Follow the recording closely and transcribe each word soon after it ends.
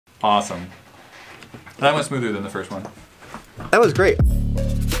Awesome. That went smoother than the first one. That was great.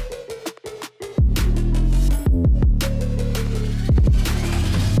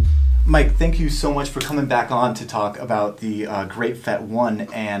 Mike, thank you so much for coming back on to talk about the GreatFET One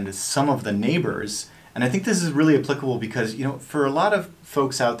and some of the neighbors. And I think this is really applicable because, you know, for a lot of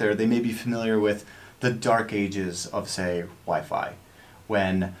folks out there, they may be familiar with the dark ages of, say, Wi-Fi,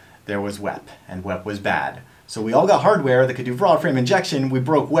 when there was WEP, and WEP was bad. So we all got hardware that could do broad frame injection, we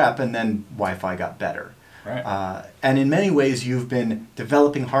broke WEP, and then Wi-Fi got better. Right. And in many ways, you've been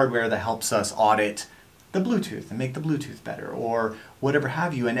developing hardware that helps us audit the Bluetooth and make the Bluetooth better, or whatever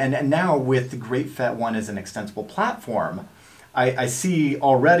have you. And now with the GreatFET One as an extensible platform, I see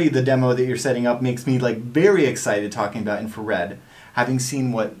already the demo that you're setting up makes me like very excited talking about infrared, having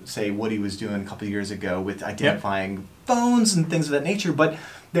seen what, say, Woody was doing a couple of years ago with identifying phones and things of that nature. But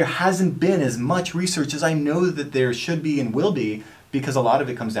there hasn't been as much research as I know that there should be and will be, because a lot of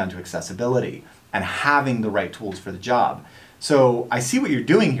it comes down to accessibility and having the right tools for the job. So I see what you're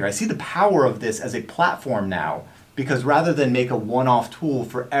doing here. I see the power of this as a platform now, because rather than make a one-off tool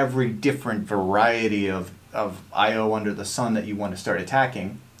for every different variety of I/O under the sun that you want to start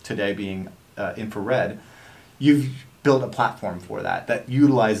attacking, today being infrared, you've built a platform for that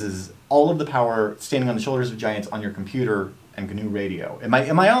utilizes all of the power standing on the shoulders of giants on your computer and GNU radio. Am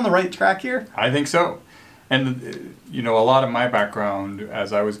I on the right track here? I think so. And you know, a lot of my background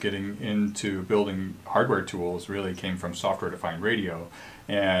as I was getting into building hardware tools really came from software-defined radio,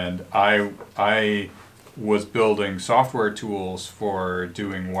 and I was building software tools for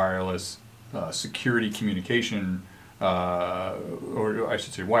doing wireless security communication, or I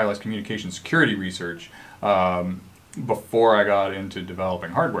should say wireless communication security research, before I got into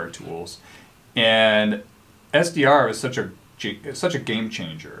developing hardware tools. And SDR is such a game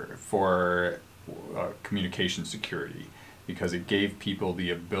changer for communication security, because it gave people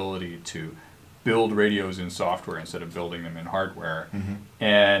the ability to build radios in software instead of building them in hardware.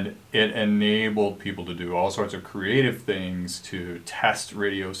 And it enabled people to do all sorts of creative things to test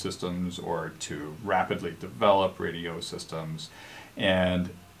radio systems or to rapidly develop radio systems. And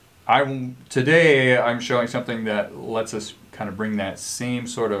today I'm showing something that lets us kind of bring that same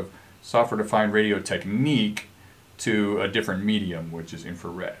sort of software-defined radio technique to a different medium, which is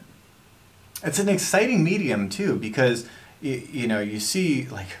infrared. It's an exciting medium too, because you know, you see,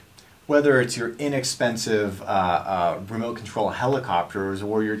 like, whether it's your inexpensive remote control helicopters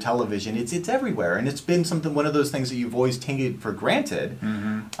or your television, it's everywhere, and it's been one of those things that you've always taken for granted,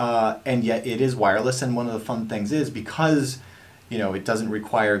 and yet it is wireless. And one of the fun things is, because you know, it doesn't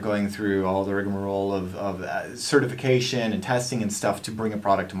require going through all the rigmarole of certification and testing and stuff to bring a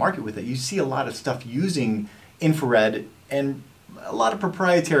product to market with it. You see a lot of stuff using infrared and a lot of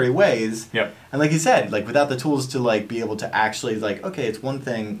proprietary ways. Yep. And like you said, like without the tools to like be able to actually like, okay, it's one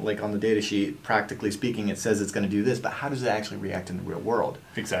thing like on the data sheet, practically speaking, it says it's going to do this, but how does it actually react in the real world?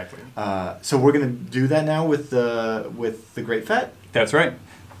 Exactly. So we're going to do that now with the GreatFET? That's right.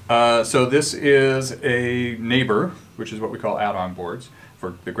 So this is a neighbor, which is what we call add-on boards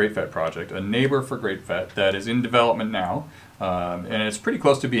for the GreatFET project, a neighbor for GreatFET that is in development now, and it's pretty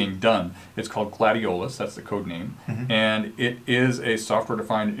close to being done. It's called Gladiolus, that's the code name, and it is a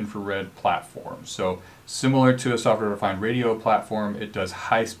software-defined infrared platform. So similar to a software-defined radio platform, it does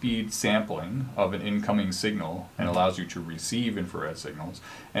high-speed sampling of an incoming signal and allows you to receive infrared signals,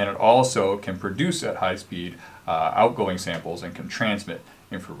 and it also can produce at high speed outgoing samples and can transmit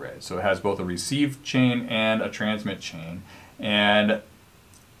infrared. So it has both a receive chain and a transmit chain. And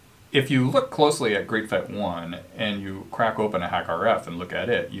if you look closely at GreatFET One and you crack open a Hak5 and look at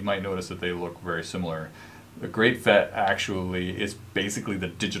it, you might notice that they look very similar. The GreatFET actually is basically the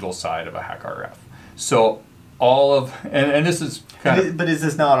digital side of a Hak5. So all of, and this is kind of... But is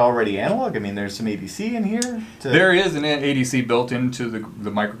this not already analog? I mean, there's some ADC in here? There is an ADC built into the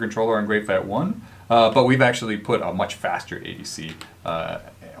microcontroller on GreatFET One, but we've actually put a much faster ADC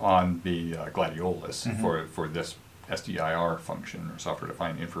on the Gladiolus for this SDIR function, or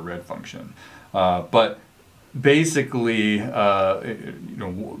software-defined infrared function. But basically, you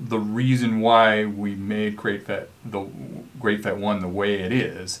know, the reason why we made GreatFET One the way it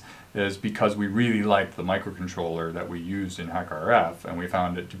is because we really liked the microcontroller that we used in Hak5, and we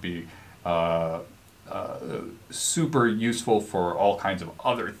found it to be super useful for all kinds of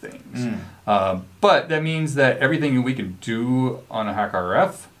other things. But that means that everything we can do on a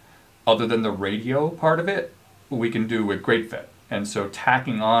Hak5, other than the radio part of it, we can do with GreatFET. And so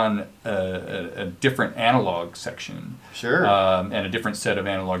tacking on a different analog section, and a different set of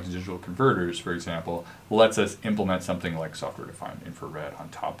analog to digital converters, for example, lets us implement something like software-defined infrared on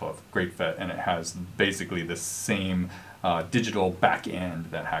top of GreatFET, and it has basically the same digital back end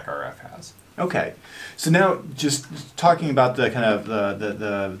that Hak5 has. Okay, so now just talking about the kind of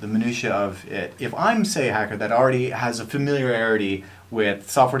the minutia of it. If I'm, say, a hacker that already has a familiarity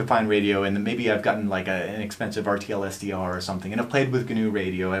with software-defined radio, and maybe I've gotten like an expensive RTL SDR or something, and I've played with GNU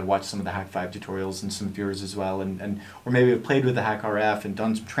Radio, I've watched some of the Hak5 tutorials and some of yours as well, or maybe I've played with the Hak5 and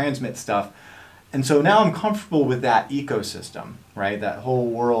done some transmit stuff, and so now I'm comfortable with that ecosystem, right? That whole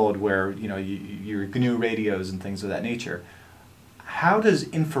world where your GNU radios and things of that nature. How does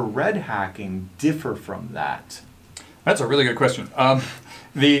infrared hacking differ from that? That's a really good question.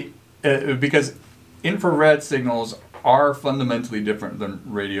 Because infrared signals are fundamentally different than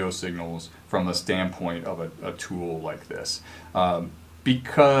radio signals from the standpoint of a tool like this.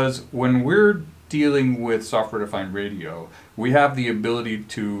 Because when we're dealing with software-defined radio, we have the ability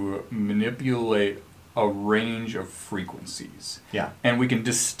to manipulate a range of frequencies. Yeah. And we can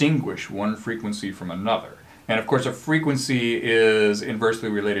distinguish one frequency from another. And of course, a frequency is inversely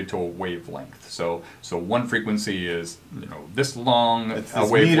related to a wavelength. So one frequency is this long, it's a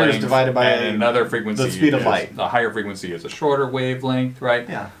wavelength, meters divided by and another frequency the speed of light. The higher frequency is a shorter wavelength, right?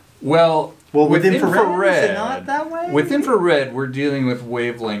 Yeah. Well, with infrared, is it not that way? With infrared, we're dealing with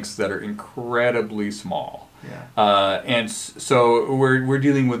wavelengths that are incredibly small. Yeah. And so we're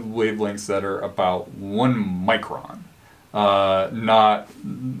dealing with wavelengths that are about 1 micron. Not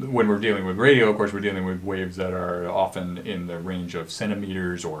when we're dealing with radio, of course, we're dealing with waves that are often in the range of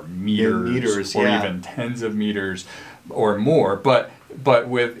centimeters or meters or even tens of meters or more. But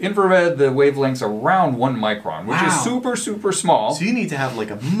with infrared, the wavelength's around 1 micron, which is super, super small. So you need to have like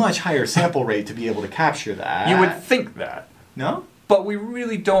a much higher sample rate to be able to capture that. You would think that. No? But we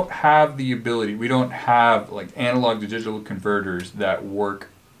really don't have the ability. We don't have like analog to digital converters that work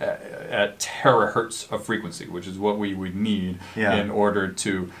at terahertz of frequency, which is what we would need in order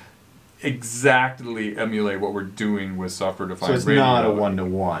to exactly emulate what we're doing with software-defined radio. So it's not a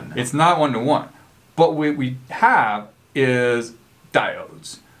one-to-one. It's not one-to-one. But what we have is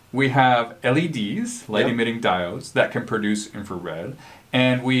diodes. We have LEDs, light-emitting diodes, that can produce infrared,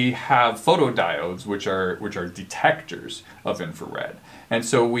 and we have photodiodes, which are detectors of infrared. And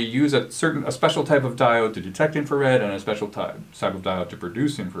so we use a special type of diode to detect infrared and a special type of diode to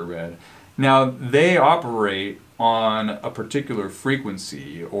produce infrared. Now, they operate on a particular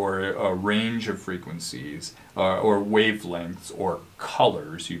frequency or a range of frequencies or wavelengths or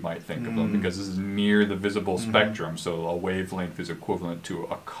colors, you might think of them, because this is near the visible spectrum, so a wavelength is equivalent to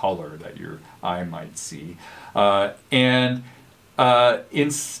a color that your eye might see.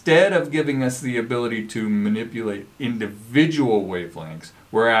 Instead of giving us the ability to manipulate individual wavelengths,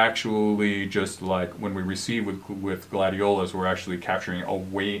 we're actually just like when we receive with gladiolas, we're actually capturing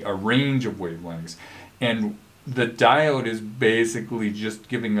a range of wavelengths. And the diode is basically just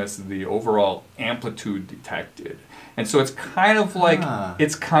giving us the overall amplitude detected. And so it's kind of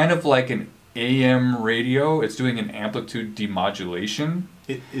like an AM radio. It's doing an amplitude demodulation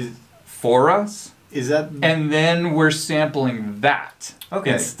for us. Is that? And then we're sampling that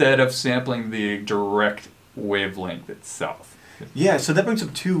instead of sampling the direct wavelength itself. Yeah, so that brings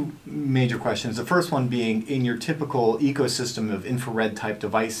up two major questions. The first one being, in your typical ecosystem of infrared type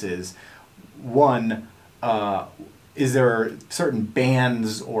devices, one, is there certain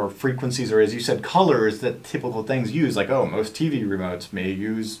bands or frequencies, or as you said, colors that typical things use? Like, most TV remotes may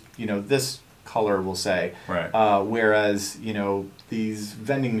use, this color, we'll say. Right. Whereas, these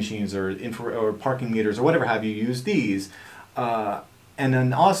vending machines or or parking meters or whatever have you use these. And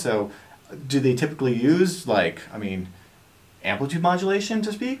then also, do they typically use amplitude modulation,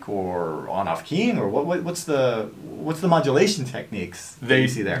 to speak, or on-off keying, or what's the modulation techniques you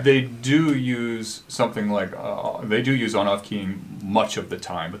see there? They do use something like they do use on-off keying much of the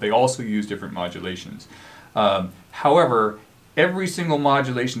time, but they also use different modulations. However, every single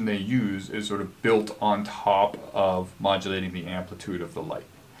modulation they use is sort of built on top of modulating the amplitude of the light,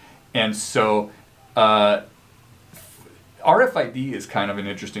 and so RFID is kind of an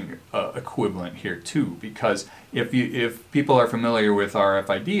interesting equivalent here too, because if people are familiar with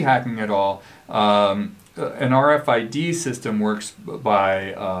RFID hacking at all, an RFID system works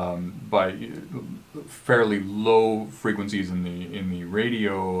by fairly low frequencies in the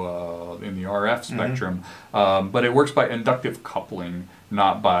radio in the RF spectrum, but it works by inductive coupling,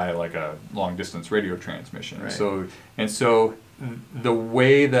 not by like a long distance radio transmission. Right. So the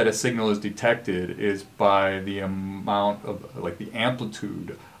way that a signal is detected is by the amount of, the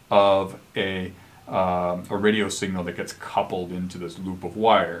amplitude of a radio signal that gets coupled into this loop of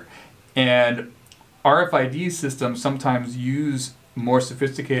wire. And RFID systems sometimes use more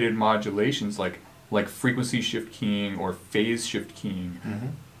sophisticated modulations like frequency shift keying or phase shift keying.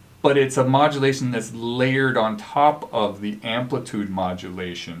 but it's a modulation that's layered on top of the amplitude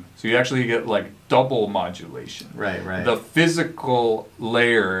modulation. So you actually get like double modulation. Right, right. The physical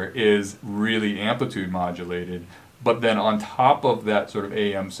layer is really amplitude modulated, but then on top of that sort of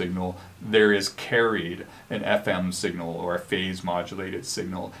AM signal, there is carried an FM signal or a phase modulated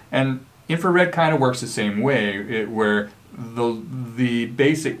signal. And infrared kind of works the same way, where the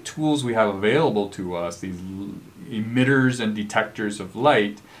basic tools we have available to us, these emitters and detectors of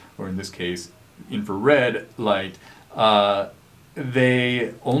light, or in this case, infrared light,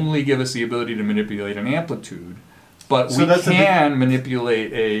 they only give us the ability to manipulate an amplitude, but we can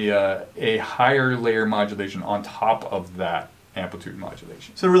manipulate a higher layer modulation on top of that amplitude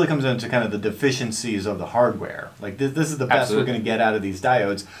modulation. So it really comes down to kind of the deficiencies of the hardware. Like this is the best we're going to get out of these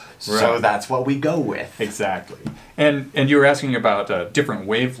diodes, so that's what we go with. Exactly. And you were asking about different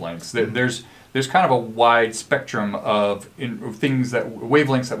wavelengths. There's kind of a wide spectrum of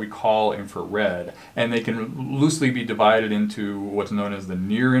wavelengths that we call infrared, and they can loosely be divided into what's known as the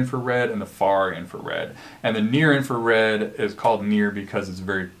near infrared and the far infrared. And the near infrared is called near because it's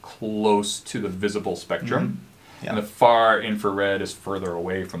very close to the visible spectrum. Yeah. And the far infrared is further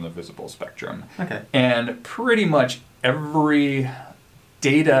away from the visible spectrum. Okay. And pretty much every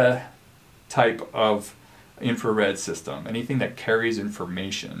data type of infrared system, anything that carries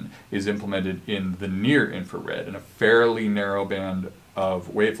information, is implemented in the near infrared in a fairly narrow band of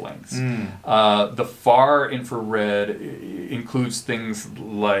wavelengths. The far infrared includes things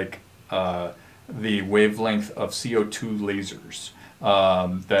like the wavelength of CO2 lasers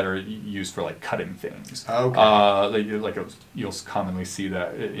that are used for like cutting things. Okay. You'll commonly see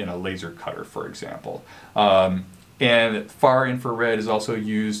that in a laser cutter, for example. And far infrared is also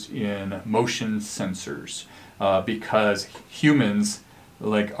used in motion sensors because humans,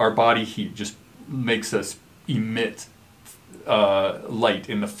 like our body heat, just makes us emit light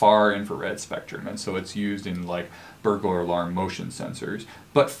in the far infrared spectrum, and so it's used in like burglar alarm motion sensors.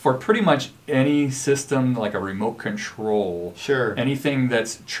 But for pretty much any system like a remote control, anything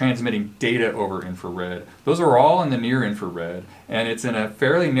that's transmitting data over infrared, those are all in the near infrared, and it's in a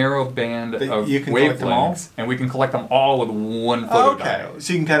fairly narrow band of wavelengths, and we can collect them all with one photodiode.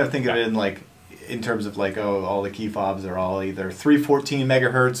 So you can kind of think of it in terms of like, all the key fobs are all either 314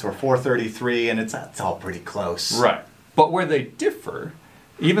 megahertz or 433, and it's all pretty close. Right. But where they differ,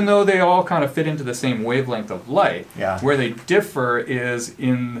 even though they all kind of fit into the same wavelength of light, where they differ is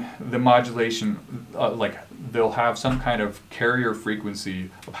in the modulation, like they'll have some kind of carrier frequency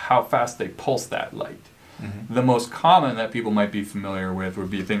of how fast they pulse that light. The most common that people might be familiar with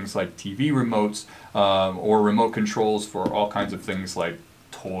would be things like TV remotes or remote controls for all kinds of things like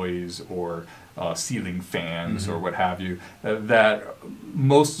toys or ceiling fans or what have you, that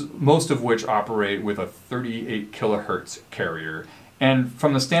most of which operate with a 38 kilohertz carrier. And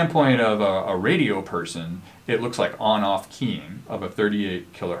from the standpoint of a radio person, it looks like on-off keying of a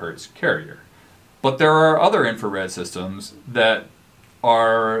 38 kilohertz carrier. But there are other infrared systems that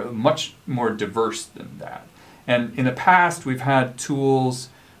are much more diverse than that. And in the past, we've had tools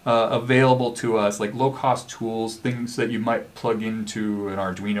available to us, like low-cost tools, things that you might plug into an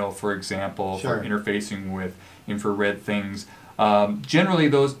Arduino, for example, for interfacing with infrared things. Generally,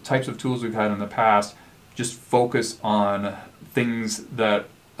 those types of tools we've had in the past just focus on things that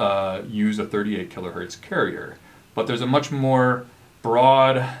use a 38 kilohertz carrier. But there's a much more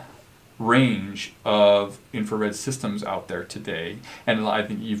broad range of infrared systems out there today. And I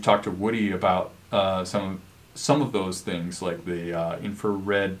think you've talked to Woody about some of those things, like the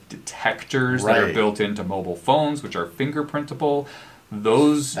infrared detectors that are built into mobile phones, which are fingerprintable.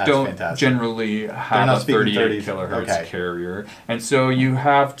 Those don't generally have a 38 kilohertz carrier, and so you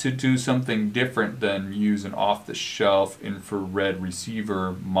have to do something different than use an off-the-shelf infrared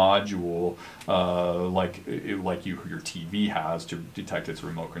receiver module like your TV has to detect its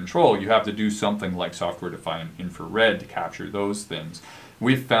remote control. You have to do something like software-defined infrared to capture those things.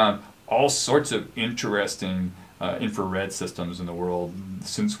 We've found all sorts of interesting infrared systems in the world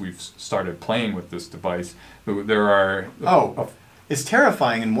since we've started playing with this device. There are it's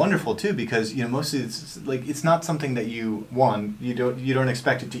terrifying and wonderful too, because mostly it's not something that you don't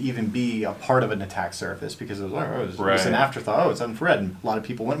expect it to even be a part of an attack surface, because it's an afterthought. It's infrared, and a lot of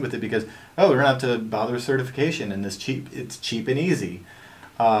people went with it because we're gonna have to bother with certification, and it's cheap and easy.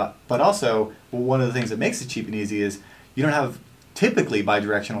 But also, one of the things that makes it cheap and easy is you don't have typically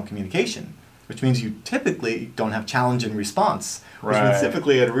bidirectional communication, which means you typically don't have challenge and response, which means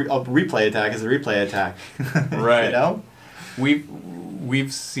typically a replay attack is a replay attack.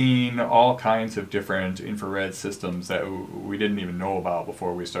 We've seen all kinds of different infrared systems that we didn't even know about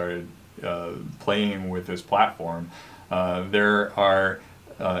before we started playing with this platform. There are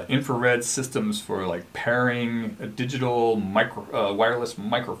infrared systems for like pairing digital wireless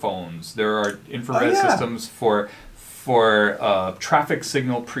microphones. There are infrared systems for traffic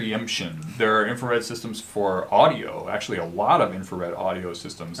signal preemption. There are infrared systems for audio. Actually, a lot of infrared audio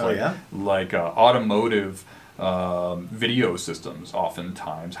systems, like automotive video systems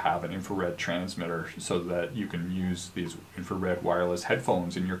oftentimes have an infrared transmitter so that you can use these infrared wireless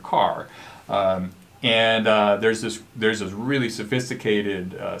headphones in your car. There's this really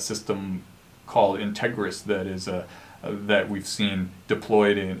sophisticated system called Integris that is that we've seen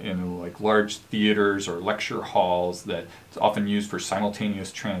deployed in like large theaters or lecture halls that it's often used for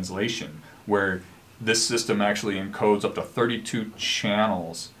simultaneous translation, where this system actually encodes up to 32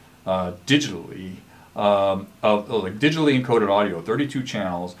 channels digitally of like digitally encoded audio, 32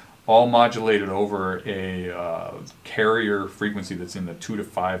 channels, all modulated over a carrier frequency that's in the 2 to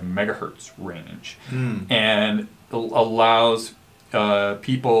 5 megahertz range, and allows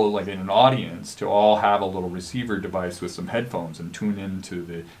people like in an audience to all have a little receiver device with some headphones and tune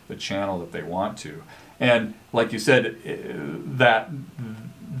into the channel that they want to. And like you said, that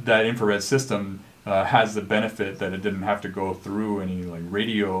infrared system has the benefit that it didn't have to go through any like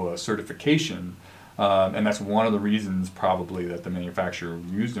radio certification. And that's one of the reasons probably that the manufacturer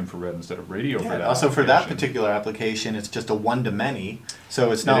used infrared instead of radio for that. Also for that particular application, it's just a one-to-many,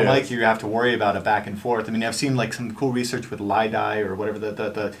 so it's not like you have to worry about it back and forth. I mean, I've seen like some cool research with LiDi or whatever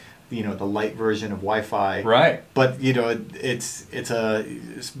the light version of Wi-Fi. Right. But it's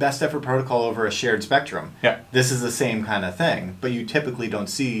best effort protocol over a shared spectrum. Yeah. This is the same kind of thing, but you typically don't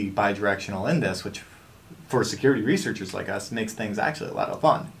see bidirectional in this, which for security researchers like us makes things actually a lot of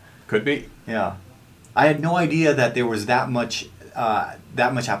fun. Could be. Yeah. I had no idea that there was that much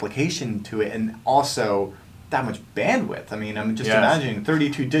application to it, and also that much bandwidth. I mean, I'm just imagining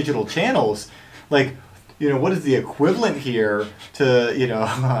 32 digital channels. Like, what is the equivalent here to,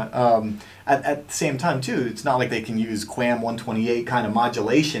 at the same time too, it's not like they can use QAM 128 kind of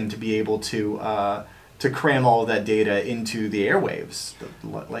modulation to be able to cram all of that data into the airwaves.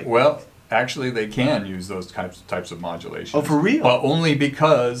 Well, actually, they can use those types of modulation. Oh, for real? But only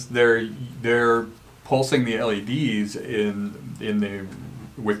because they're pulsing the LEDs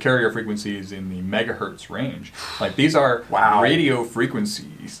with carrier frequencies in the megahertz range. Like these are radio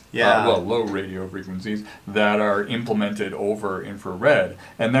frequencies, low radio frequencies that are implemented over infrared,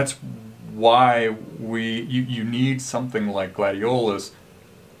 and that's why you need something like Gladiolus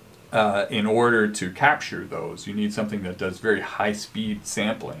in order to capture those. You need something that does very high speed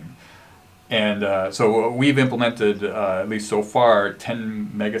sampling. And so we've implemented, at least so far,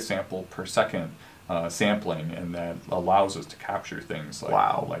 10 megasample per second sampling, and that allows us to capture things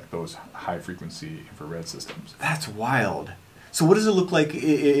like those high frequency infrared systems. That's wild. So what does it look like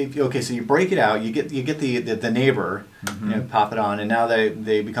if so you break it out, you get the neighbor, pop it on, and now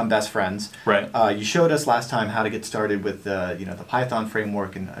they become best friends. Right. You showed us last time how to get started with the Python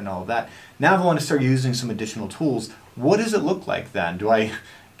framework and all of that. Now I want to start using some additional tools. What does it look like then? Do I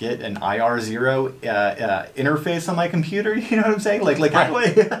get an ARRR interface on my computer? You know what I'm saying? Like how do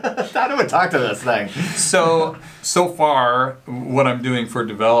I talk to this thing? So far, what I'm doing for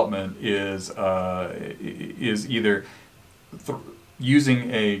development is either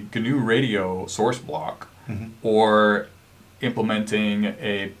using a GNU radio source block or implementing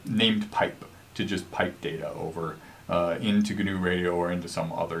a named pipe to just pipe data over into GNU radio or into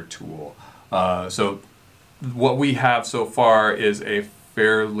some other tool. So what we have so far is a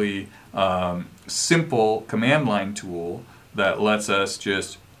fairly simple command line tool that lets us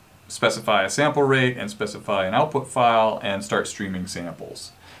just specify a sample rate and specify an output file and start streaming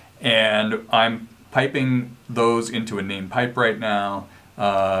samples. And I'm piping those into a named pipe right now,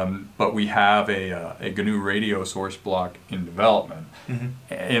 but we have a GNU radio source block in development.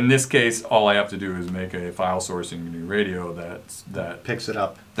 In this case, all I have to do is make a file source in GNU radio that picks it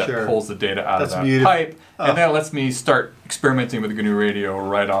up, that pulls the data out of that pipe, and that lets me start experimenting with GNU radio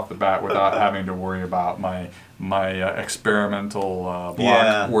right off the bat without having to worry about my experimental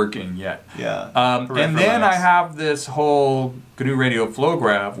block working yet. And then I have this whole GNU radio flow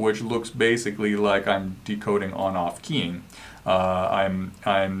graph, which looks basically like I'm decoding on-off keying.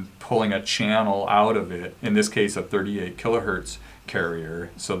 I'm pulling a channel out of it, in this case a 38 kilohertz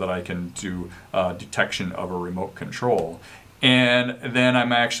carrier, so that I can do detection of a remote control. And then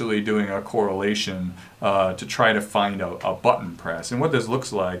I'm actually doing a correlation to try to find a button press. And what this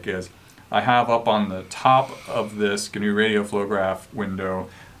looks like is I have up on the top of this GNU radio flow graph window,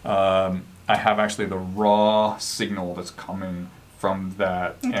 I have actually the raw signal that's coming from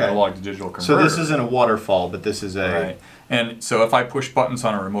that analog to digital converter. So this isn't a waterfall, but this is a... Right. And so if I push buttons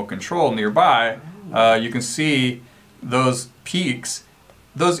on a remote control nearby, you can see those peaks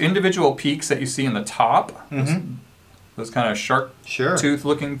those individual peaks that you see in the top, those kind of shark tooth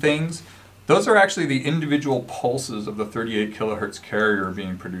looking things, those are actually the individual pulses of the 38 kilohertz carrier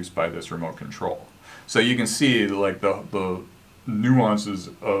being produced by this remote control. So you can see like the nuances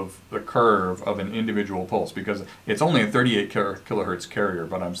of the curve of an individual pulse, because it's only a 38 kilohertz carrier,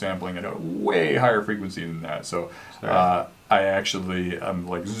 but I'm sampling at a way higher frequency than that. So I actually am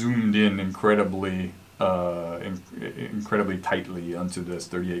like zoomed in incredibly tightly onto this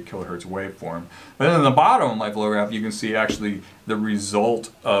 38 kilohertz waveform. But then in the bottom my flow graph, you can see actually the result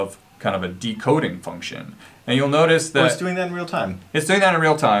of kind of a decoding function. And you'll notice that it's doing that in real time. It's doing that in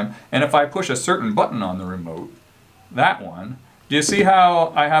real time. And if I push a certain button on the remote, that one, do you see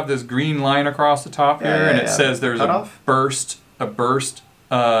how I have this green line across the top here? And it says there's a burst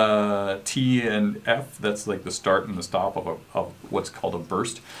T and F. That's like the start and the stop of what's called a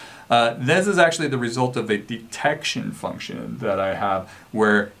burst. This is actually the result of a detection function that I have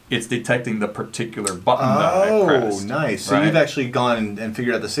where it's detecting the particular button that I pressed. Oh, nice. So you've actually gone and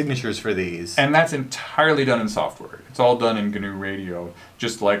figured out the signatures for these. And that's entirely done in software. It's all done in GNU Radio,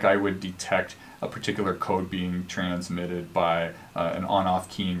 just like I would detect a particular code being transmitted by an on-off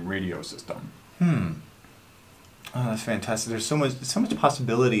keying radio system. Oh, that's fantastic. There's so much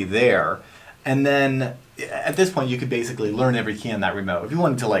possibility there. And then at this point, you could basically learn every key on that remote. If you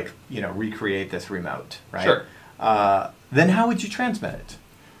wanted to, like, recreate this remote, right? Sure. Then how would you transmit it?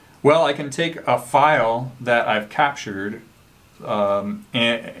 Well, I can take a file that I've captured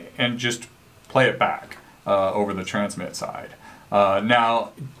and just play it back over the transmit side.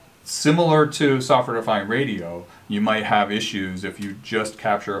 Now, similar to software-defined radio, you might have issues if you just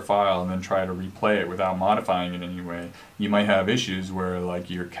capture a file and then try to replay it without modifying it in any way. You might have issues where like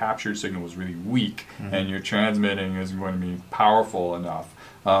your captured signal is really weak and your transmitting isn't going to be powerful enough.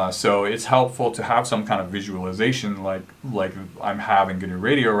 So it's helpful to have some kind of visualization like I'm having GNU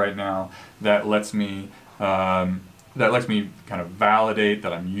Radio right now that lets me kind of validate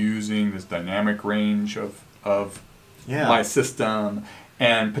that I'm using this dynamic range of my system,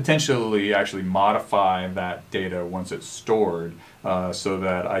 and potentially actually modify that data once it's stored so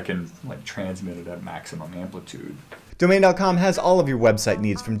that I can like transmit it at maximum amplitude. Domain.com has all of your website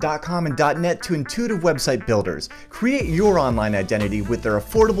needs, from .com and .net to intuitive website builders. Create your online identity with their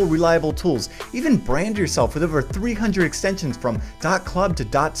affordable, reliable tools. Even brand yourself with over 300 extensions from .club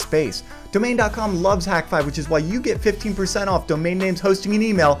to .space. Domain.com loves Hak5, which is why you get 15% off domain names, hosting, and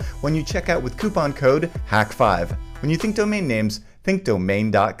email when you check out with coupon code HAK5. When you think domain names, think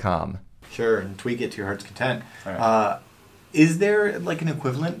domain.com. Sure, and tweak it to your heart's content. Right. Is there like an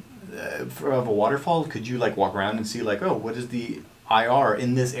equivalent of a waterfall? Could you like walk around and see like, oh, what does the IR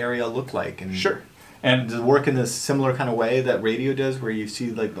in this area look like? And sure. And does it work in this similar kind of way that radio does, where you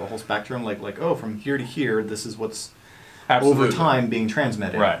see like the whole spectrum, like oh, from here to here, this is what's over time being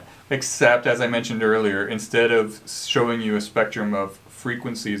transmitted. Right. Except, as I mentioned earlier, instead of showing you a spectrum of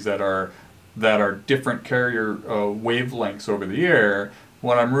frequencies that are different carrier wavelengths over the air,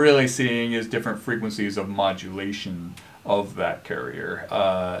 what I'm really seeing is different frequencies of modulation of that carrier.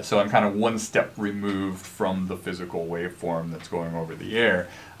 So I'm kind of one step removed from the physical waveform that's going over the air.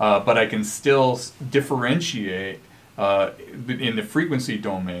 But I can still differentiate in the frequency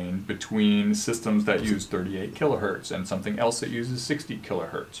domain between systems that use 38 kilohertz and something else that uses 60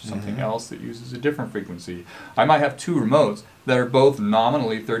 kilohertz, something else that uses a different frequency. I might have two remotes that are both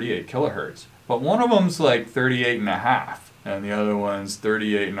nominally 38 kilohertz, but one of them's like 38 and a half and the other one's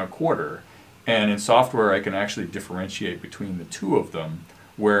 38 and a quarter. And in software I can actually differentiate between the two of them,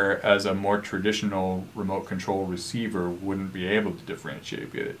 whereas a more traditional remote control receiver wouldn't be able to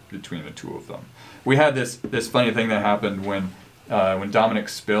differentiate between the two of them. We had this funny thing that happened when Dominic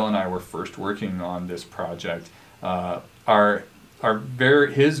Spill and I were first working on this project.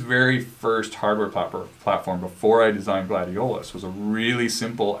 His very first hardware platform before I designed Gladiolus was a really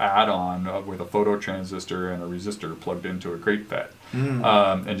simple add-on with a phototransistor and a resistor plugged into a GreatFET,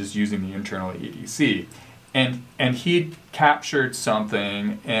 and just using the internal EDC. And he'd captured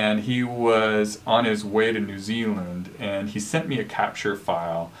something, and he was on his way to New Zealand, and he sent me a capture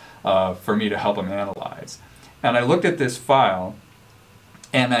file for me to help him analyze. And I looked at this file,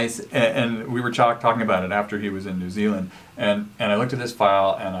 and we were talking about it after he was in New Zealand, and I looked at this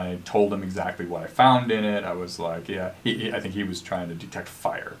file and I told him exactly what I found in it. I was like, yeah, I think he was trying to detect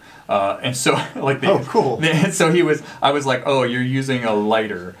fire, and so like oh cool. So I was like, oh, you're using a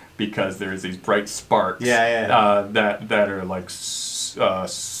lighter because there's these bright sparks that are like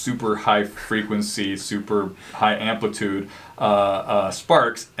super high frequency, super high amplitude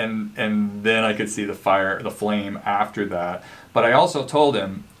sparks, and then I could see the flame after that. But I also told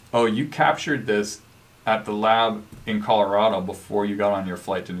him, oh, you captured this at the lab in Colorado before you got on your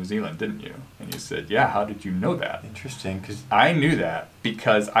flight to New Zealand, didn't you? And you said, yeah, how did you know that? Interesting, because I knew that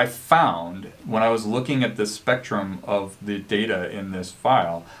because I found, when I was looking at the spectrum of the data in this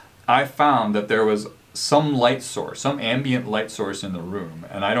file, I found that there was some light source, some ambient light source in the room.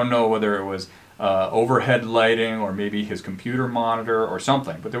 And I don't know whether it was overhead lighting or maybe his computer monitor or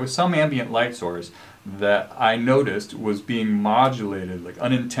something, but there was some ambient light source that I noticed was being modulated, like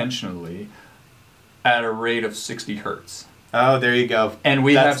unintentionally, at a rate of 60 hertz. Oh, there you go. And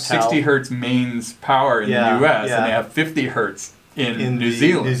we have 60 hertz mains power in the US, and they have 50 hertz in New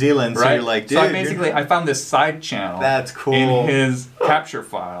Zealand. New Zealand, right? So you're like, dude. So I found this side channel that's cool. in his capture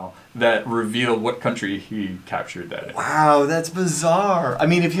file that revealed what country he captured that in. Wow, that's bizarre. I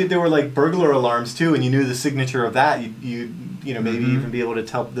mean, if there were like burglar alarms too, and you knew the signature of that, you know, maybe even be able to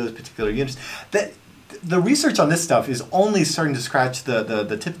tell those particular units. The research on this stuff is only starting to scratch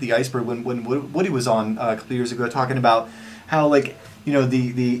the tip of the iceberg. When Woody was on a couple years ago talking about how, like, you know,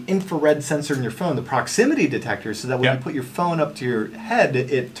 the infrared sensor in your phone, the proximity detector, so that when you put your phone up to your head,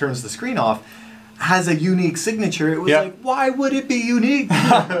 it turns the screen off, has a unique signature. It was like, why would it be unique?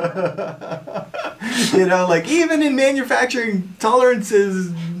 You know, like, even in manufacturing tolerances,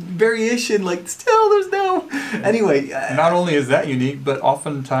 variation, like, still there's no. Anyway, not only is that unique, but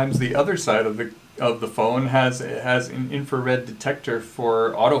oftentimes the other side of the phone has an infrared detector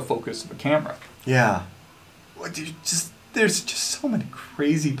for autofocus of a camera. Yeah. There's just so many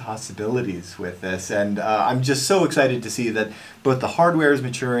crazy possibilities with this, and I'm just so excited to see that both the hardware is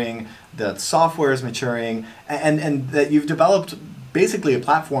maturing, the software is maturing, and that you've developed basically a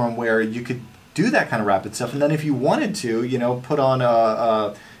platform where you could do that kind of rapid stuff, and then if you wanted to, you know, put on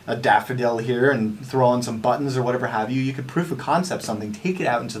a daffodil here and throw on some buttons or whatever have you could proof of concept something, take it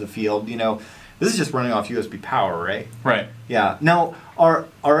out into the field, you know. This is just running off USB power, right? Right. Yeah. Now, are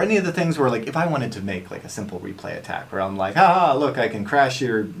any of the things where, like, if I wanted to make like a simple replay attack where I'm like, look, I can crash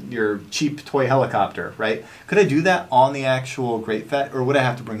your cheap toy helicopter, right? Could I do that on the actual GreatFET, or would I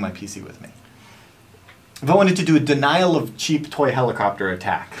have to bring my PC with me? If I wanted to do a denial of cheap toy helicopter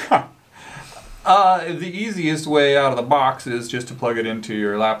attack. The easiest way out of the box is just to plug it into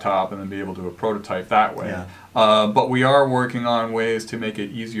your laptop and then be able to do a prototype that way. Yeah. But we are working on ways to make it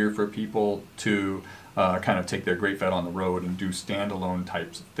easier for people to kind of take their GreatFET on the road and do standalone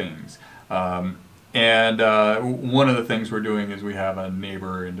types of things. And one of the things we're doing is we have a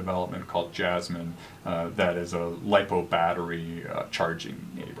neighbor in development called Jasmine that is a LiPo battery charging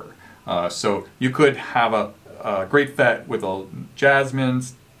neighbor. So you could have a GreatFET with a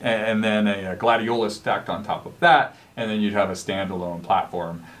Jasmine's and then a Gladiolus stacked on top of that, and then you'd have a standalone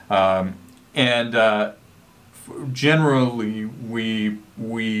platform. Generally, we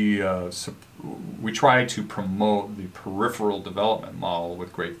try to promote the peripheral development model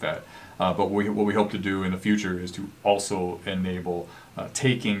with GreatFET, but what we hope to do in the future is to also enable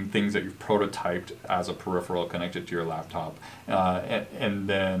taking things that you've prototyped as a peripheral connected to your laptop, and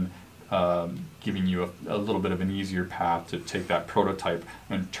then giving you a little bit of an easier path to take that prototype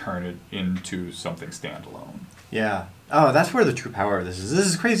and turn it into something standalone. Yeah. Oh, that's where the true power of this is. This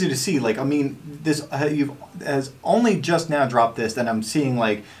is crazy to see. Like, I mean, this has only just now dropped this, and I'm seeing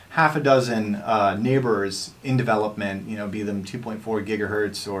like half a dozen neighbors in development. You know, be them 2.4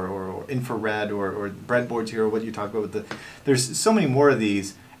 gigahertz or infrared or breadboards here, or what you talk about with the. There's so many more of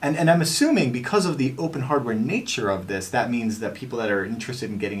these. And I'm assuming because of the open hardware nature of this, that means that people that are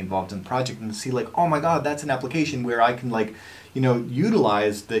interested in getting involved in the project and see like, oh my God, that's an application where I can, like, you know,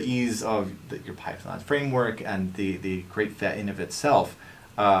 utilize the ease of your Python framework and the GreatFET in of itself,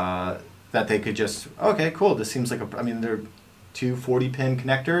 that they could just, okay, cool, this seems like I mean, there are two 40-pin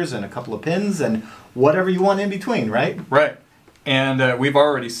connectors and a couple of pins and whatever you want in between, right? Right. And we've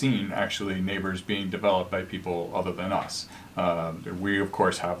already seen, actually, neighbors being developed by people other than us. We, of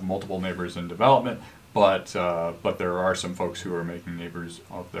course, have multiple neighbors in development, but there are some folks who are making neighbors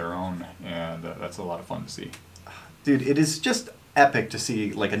of their own, and that's a lot of fun to see. Dude, it is just epic to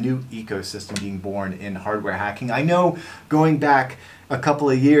see like a new ecosystem being born in hardware hacking. I know going back a couple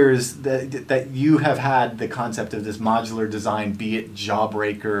of years that you have had the concept of this modular design, be it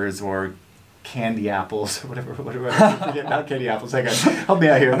jawbreakers or candy apples, whatever. Not candy apples. Hang on, help me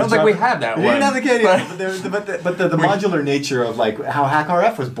out here. I don't think we had that one. We didn't have the candy apples, but the modular nature of like how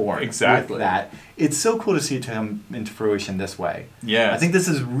Hak5 was born. Exactly. With that, it's so cool to see it come into fruition this way. Yeah. I think this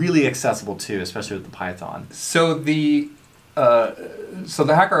is really accessible too, especially with the Python. So the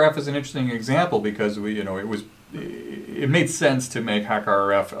Hak5 is an interesting example because it made sense to make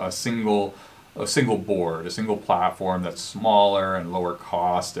Hak5 a single board, a single platform that's smaller and lower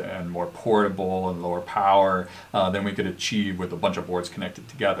cost and more portable and lower power than we could achieve with a bunch of boards connected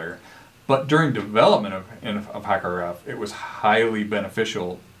together. But during development of Hak5, it was highly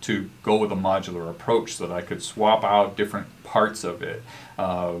beneficial to go with a modular approach so that I could swap out different parts of it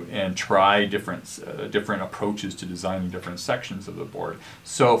and try different approaches to designing different sections of the board.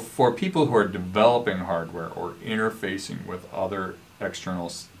 So for people who are developing hardware or interfacing with other external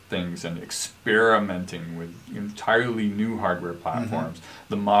things and experimenting with entirely new hardware platforms,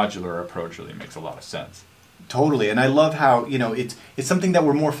 the modular approach really makes a lot of sense. Totally, and I love how, you know, it's something that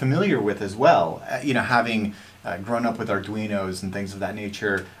we're more familiar with as well. You know, having grown up with Arduinos and things of that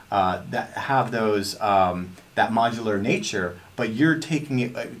nature that have those that modular nature, but you're taking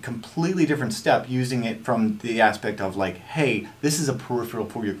it a completely different step, using it from the aspect of like, hey, this is a peripheral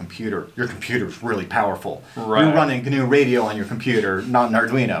for your computer. Your computer's really powerful. Right. You're running GNU Radio on your computer, not an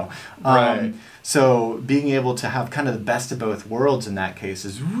Arduino. Right. So being able to have kind of the best of both worlds in that case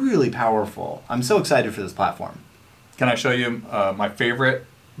is really powerful. I'm so excited for this platform. Can I show you my favorite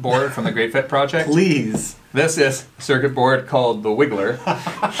board from the GreatFET project? Please. This is a circuit board called the Wiggler.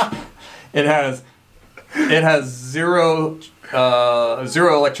 It has zero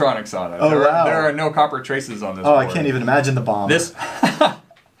electronics on it. Oh, wow. There are no copper traces on this Oh, board. I can't even imagine the bomb. This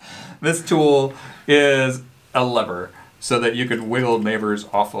tool is a lever so that you could wiggle neighbors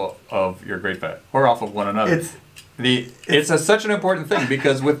off of your GreatFET or off of one another. It's such an important thing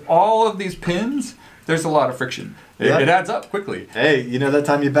because with all of these pins, there's a lot of friction. It adds up quickly. Hey, you know that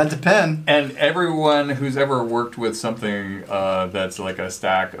time you bent a pen. And everyone who's ever worked with something that's like a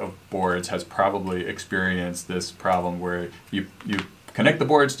stack of boards has probably experienced this problem where you connect the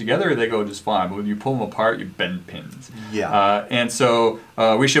boards together, they go just fine. But when you pull them apart, you bend pins. Yeah. And so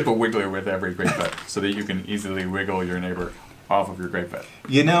we ship a wiggler with every GreatFET so that you can easily wiggle your neighbor off of your GreatFET.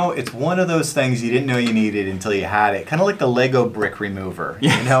 You know, it's one of those things you didn't know you needed until you had it. Kind of like the Lego brick remover, you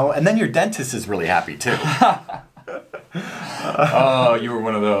know? And then your dentist is really happy too. Oh, you were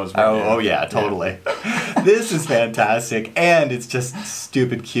one of those. Oh yeah, totally. This is fantastic, and it's just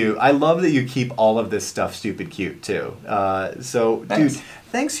stupid cute. I love that you keep all of this stuff stupid cute too. So, Thanks. dude,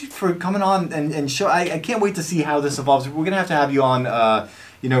 thanks for coming on and show. I can't wait to see how this evolves. We're gonna have you on,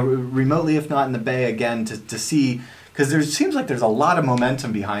 you know, remotely, if not in the Bay again, to see. Because there seems like there's a lot of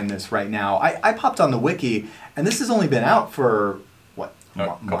momentum behind this right now. I popped on the wiki, and this has only been out for, what,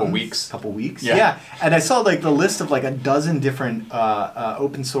 couple weeks. Couple weeks? Yeah. And I saw like the list of like a dozen different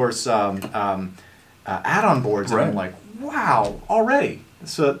open source add-on boards, and I'm like, wow, already.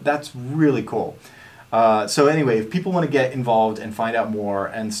 So that's really cool. So anyway, if people want to get involved and find out more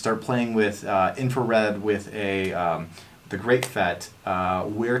and start playing with infrared with the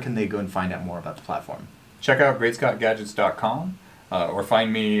GreatFET, where can they go and find out more about the platform? Check out greatscottgadgets.com or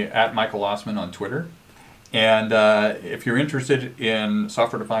find me at Michael Ossmann on Twitter. And if you're interested in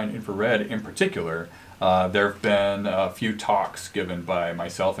software-defined infrared in particular, there have been a few talks given by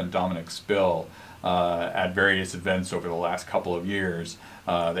myself and Dominic Spill at various events over the last couple of years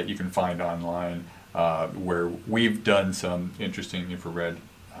that you can find online where we've done some interesting infrared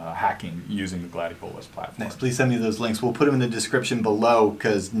hacking using the Gladiolus platform. Nice. Please send me those links. We'll put them in the description below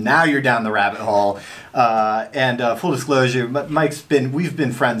because now you're down the rabbit hole. And full disclosure, we've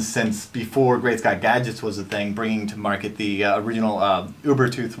been friends since before Great Scott Gadgets was a thing, bringing to market the original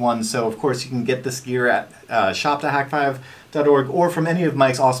Ubertooth one. So of course you can get this gear at shop.hak5.org or from any of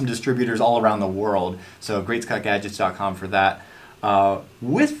Mike's awesome distributors all around the world. So greatscottgadgets.com for that.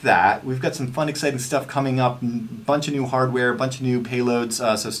 With that, we've got some fun, exciting stuff coming up, a bunch of new hardware, a bunch of new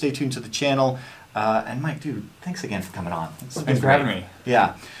payloads, so stay tuned to the channel. And Mike, dude, thanks again for coming on. Thanks for having me.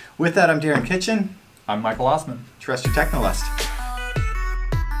 Yeah. With that, I'm Darren Kitchen. I'm Michael Ossmann. Trust your Technolust.